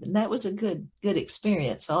bad, and that was a good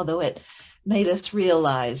experience, although it made us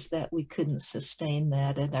realize that we couldn't sustain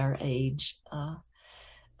that at our age.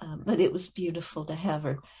 But it was beautiful to have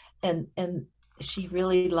her, and she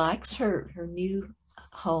really likes her new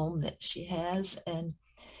home that she has, and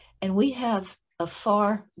we have a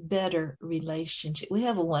far better relationship. We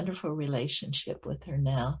have a wonderful relationship with her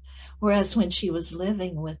now, whereas when she was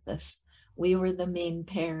living with us, we were the mean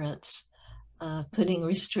parents, putting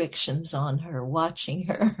restrictions on her, watching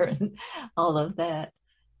her, and all of that.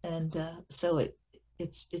 And so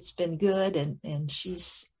it's been good, and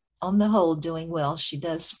she's on the whole doing well. She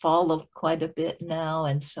does fall quite a bit now,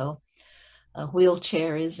 and so a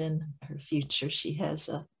wheelchair is in her future. She has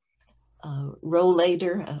a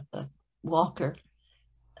rollator, a walker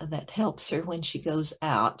that helps her when she goes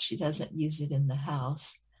out. She doesn't use it in the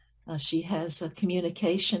house. She has a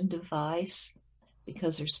communication device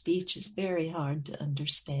because her speech is very hard to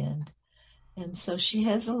understand. And so she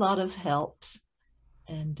has a lot of helps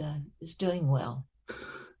and is doing well.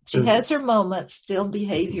 She has her moments, still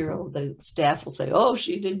behavioral. The staff will say, oh,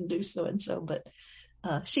 she didn't do so-and-so, but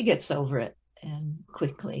she gets over it and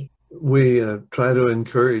quickly. We try to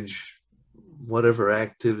encourage whatever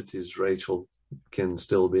activities Rachel can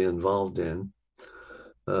still be involved in.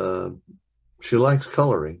 She likes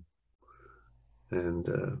coloring, and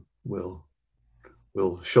will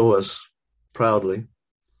show us proudly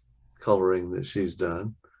coloring that she's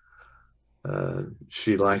done.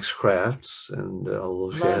 She likes crafts, and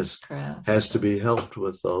although she has to be helped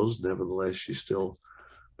with those, nevertheless she still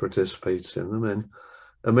participates in them. And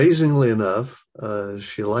amazingly enough,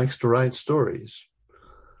 she likes to write stories.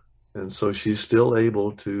 And so she's still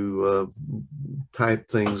able to type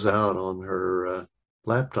things out on her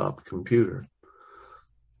laptop computer.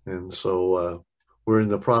 And so we're in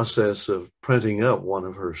the process of printing up one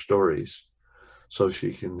of her stories so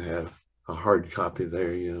she can have a hard copy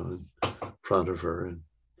there, in front of her and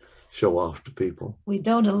show off to people. We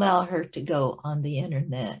don't allow her to go on the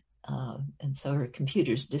internet. And so her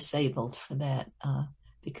computer's disabled for that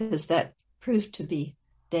because that proved to be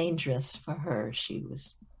dangerous for her. She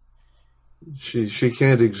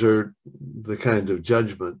can't exert the kind of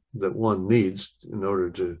judgment that one needs in order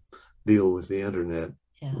to deal with the internet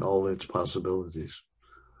and all its possibilities.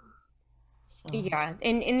 Yeah,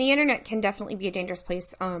 and the internet can definitely be a dangerous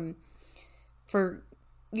place for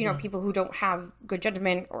people who don't have good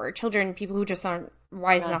judgment, or children, people who just aren't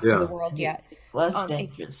wise enough to the world yet. It was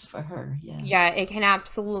dangerous for her. Yeah, it can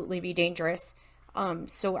absolutely be dangerous.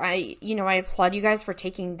 So I applaud you guys for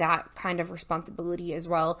taking that kind of responsibility as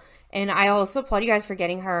well. And I also applaud you guys for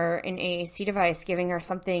getting her an AAC device, giving her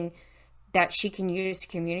something that she can use to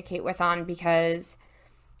communicate with on, because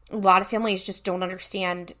a lot of families just don't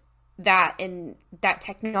understand that, and that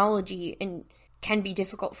technology and can be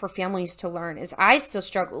difficult for families to learn. As I still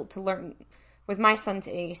struggle to learn with my son's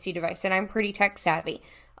AAC device, and I'm pretty tech savvy,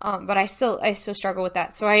 but I still struggle with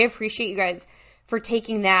that. So I appreciate you guys for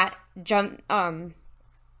taking that jump. I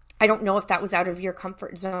don't know if that was out of your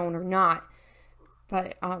comfort zone or not,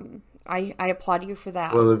 but I applaud you for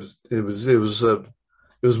that. Well, it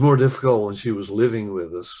was more difficult when she was living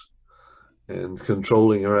with us, and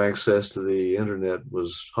controlling her access to the internet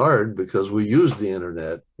was hard because we used the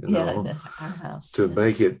internet, in our house, to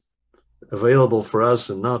make it available for us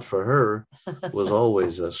and not for her was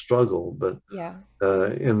always a struggle. But Yeah.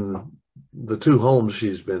 In the two homes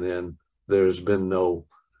she's been in, there's been no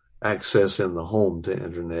access in the home to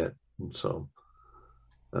internet, and so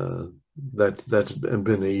that's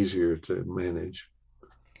been easier to manage.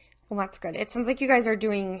 Well, that's good. It sounds like you guys are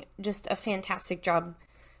doing just a fantastic job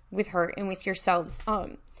with her and with yourselves.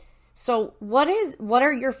 So what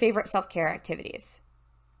are your favorite self-care activities?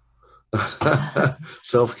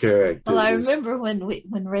 Self-care activities. Well, I remember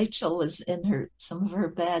when Rachel was in some of her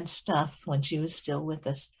bad stuff when she was still with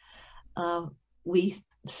us, we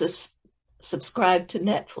subscribed to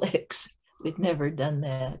Netflix. We'd never done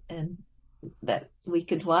that, and that we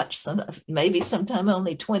could watch maybe sometime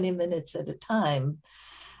only 20 minutes at a time,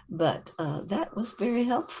 but that was very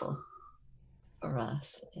helpful for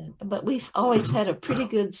us. But we've always had a pretty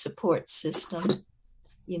good support system.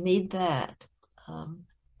 You need that.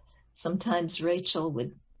 Sometimes Rachel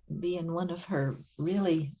would be in one of her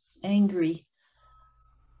really angry,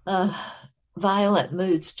 violent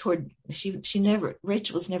moods toward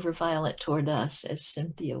Rachel was never violent toward us as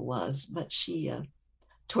Cynthia was, but she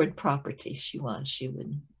toward property she would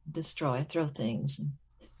throw things and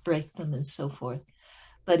break them and so forth.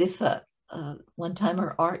 But if one time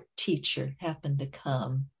her art teacher happened to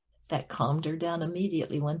come, that calmed her down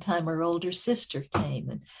immediately. One time her older sister came,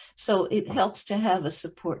 and so it helps to have a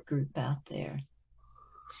support group out there.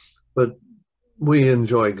 But we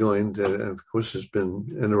enjoy going to, of course it's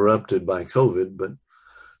been interrupted by COVID, but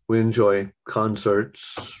we enjoy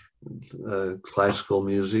concerts, classical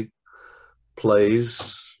music,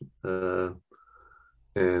 plays, and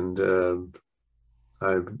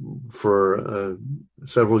for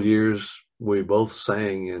several years we both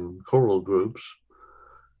sang in choral groups,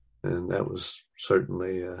 and that was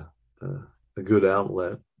certainly a good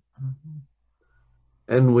outlet. Mm-hmm.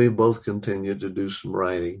 And we both continue to do some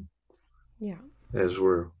writing, as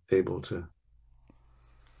we're able to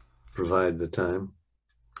provide the time.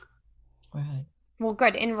 Right. Well,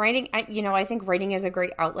 good. And writing, I think writing is a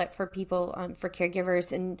great outlet for people, for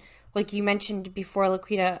caregivers. And like you mentioned before,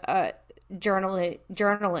 Laquita,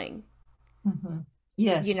 journaling. Mm-hmm.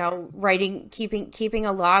 Yes. Writing, keeping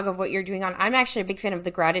a log of what you're doing on. I'm actually a big fan of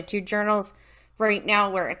the gratitude journals right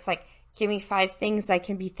now, where it's like, give me 5 things I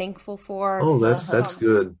can be thankful for. Oh, that's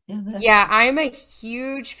good. Yeah, I'm a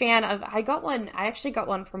huge fan of. I actually got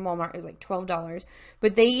one from Walmart. It was like $12,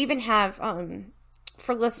 but they even have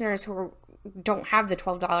for listeners who don't have the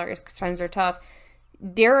 $12 because times are tough.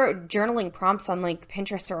 There are journaling prompts on like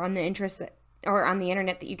Pinterest or on the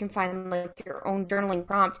internet that you can find like your own journaling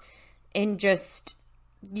prompt, and just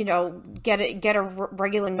get a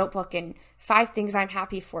regular notebook and 5 things I'm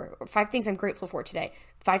happy for, 5 things I'm grateful for today,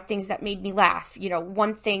 5 things that made me laugh,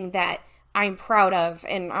 1 thing that I'm proud of,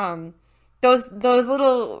 and those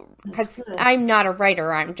little, because I'm not a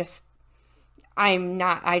writer, I don't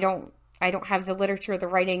have the literature, the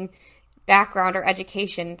writing background or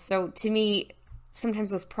education, so to me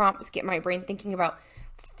sometimes those prompts get my brain thinking about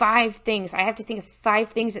 5 things. I have to think of 5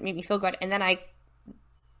 things that made me feel good, and then I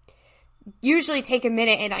usually take a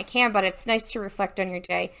minute, and I can, but it's nice to reflect on your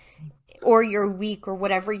day or your week or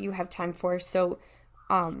whatever you have time for. So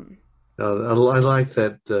I like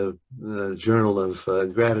that journal of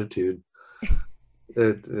gratitude.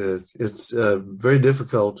 It's very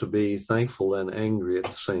difficult to be thankful and angry at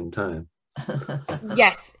the same time.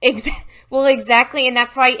 Yes, exactly, and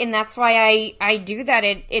that's why I do that.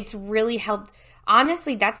 It's really helped.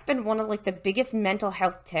 Honestly, that's been one of like the biggest mental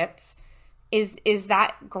health tips is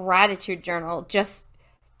that gratitude journal. Just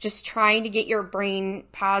trying to get your brain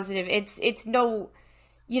positive. It's no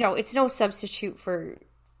substitute for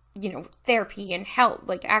therapy and help,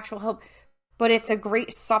 like actual help, but it's a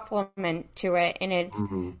great supplement to it, and it's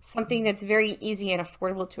something that's very easy and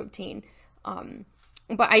affordable to obtain.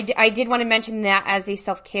 But I did want to mention that as a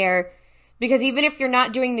self-care, because even if you're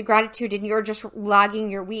not doing the gratitude and you're just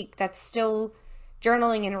logging your week, that's still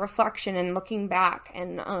journaling and reflection and looking back.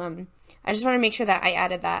 And I just want to make sure that I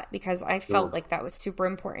added that because I felt like that was super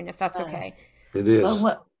important, if that's okay. It is.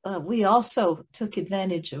 Well, we also took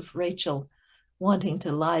advantage of Rachel wanting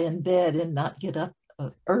to lie in bed and not get up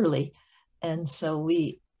early. And so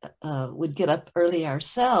we would get up early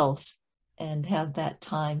ourselves and have that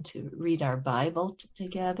time to read our Bible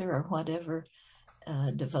together or whatever,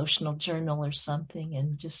 devotional journal or something,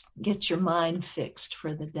 and just get your mind fixed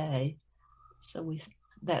for the day. So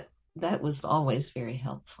that was always very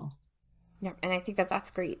helpful. Yeah, and I think that's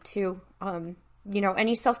great too.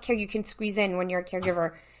 Any self-care you can squeeze in when you're a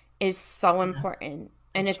caregiver is so important.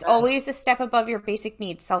 And it's always a step above your basic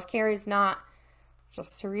needs. Self-care is not,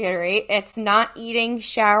 just to reiterate, it's not eating,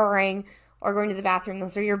 showering, or going to the bathroom.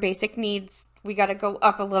 Those are your basic needs. We got to go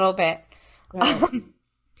up a little bit. Right.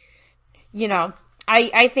 You know,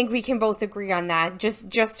 I think we can both agree on that.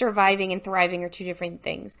 Just surviving and thriving are two different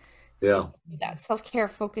things. Yeah. That self-care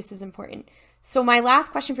focus is important. So my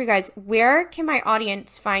last question for you guys, where can my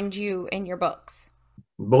audience find you and your books?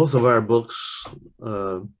 Both of our books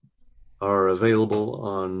are available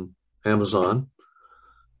on Amazon.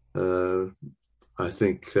 I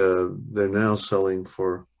think they're now selling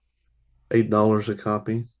for $8 a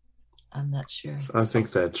copy. I'm not sure. I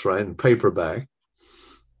think that's right, in paperback.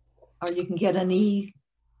 Or you can get an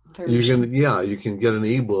version. You can get an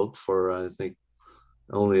ebook for, I think,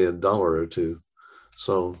 only $1 or $2.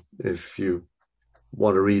 So if you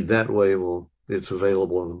want to read that way, well, it's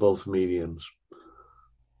available in both mediums.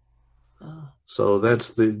 Oh. So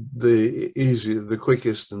that's the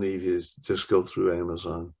quickest and easiest. Just go through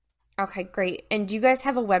Amazon. Okay, great. And do you guys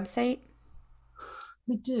have a website?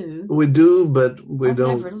 We do. We do, but we I've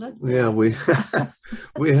don't. never looked Yeah, we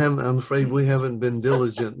haven't. I'm afraid we haven't been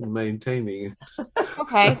diligent in maintaining it.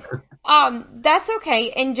 Okay. That's okay.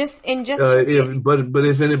 And just But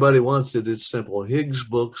if anybody wants it, it's simple.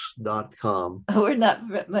 HiggsBooks.com. We're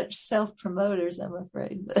not much self-promoters, I'm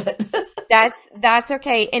afraid. But that's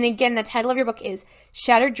okay. And again, the title of your book is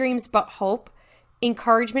Shattered Dreams But Hope: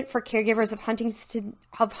 Encouragement for Caregivers of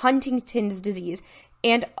Huntington's Disease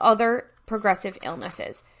and Other Progressive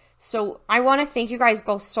Illnesses. So I want to thank you guys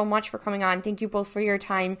both so much for coming on. Thank you both for your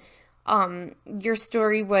time. Your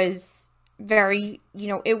story was very,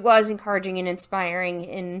 it was encouraging and inspiring,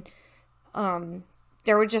 and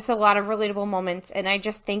there were just a lot of relatable moments. And I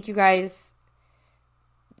just thank you guys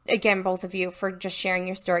again, both of you, for just sharing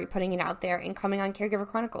your story, putting it out there, and coming on Caregiver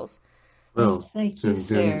Chronicles. Well, thank you, and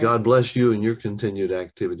Sarah. God bless you and your continued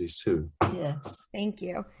activities too. Yes. Thank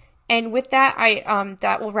you. And with that,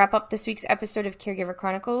 that will wrap up this week's episode of Caregiver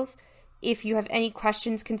Chronicles. If you have any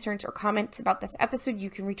questions, concerns, or comments about this episode, you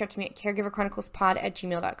can reach out to me at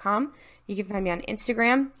caregiverchroniclespod@gmail.com. You can find me on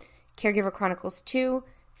Instagram, Caregiver Chronicles 2,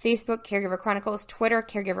 Facebook, Caregiver Chronicles, Twitter,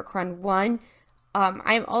 Caregiver Chron 1.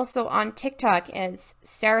 I am also on TikTok as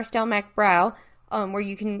Sarah Stelmack Brow, where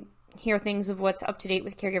you can hear things of what's up to date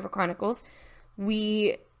with Caregiver Chronicles.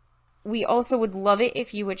 We also would love it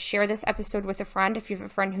if you would share this episode with a friend, if you have a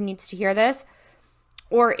friend who needs to hear this,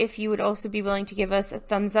 or if you would also be willing to give us a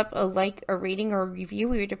thumbs up, a like, a rating, or a review.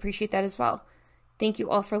 We would appreciate that as well. Thank you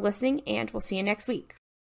all for listening, and we'll see you next week.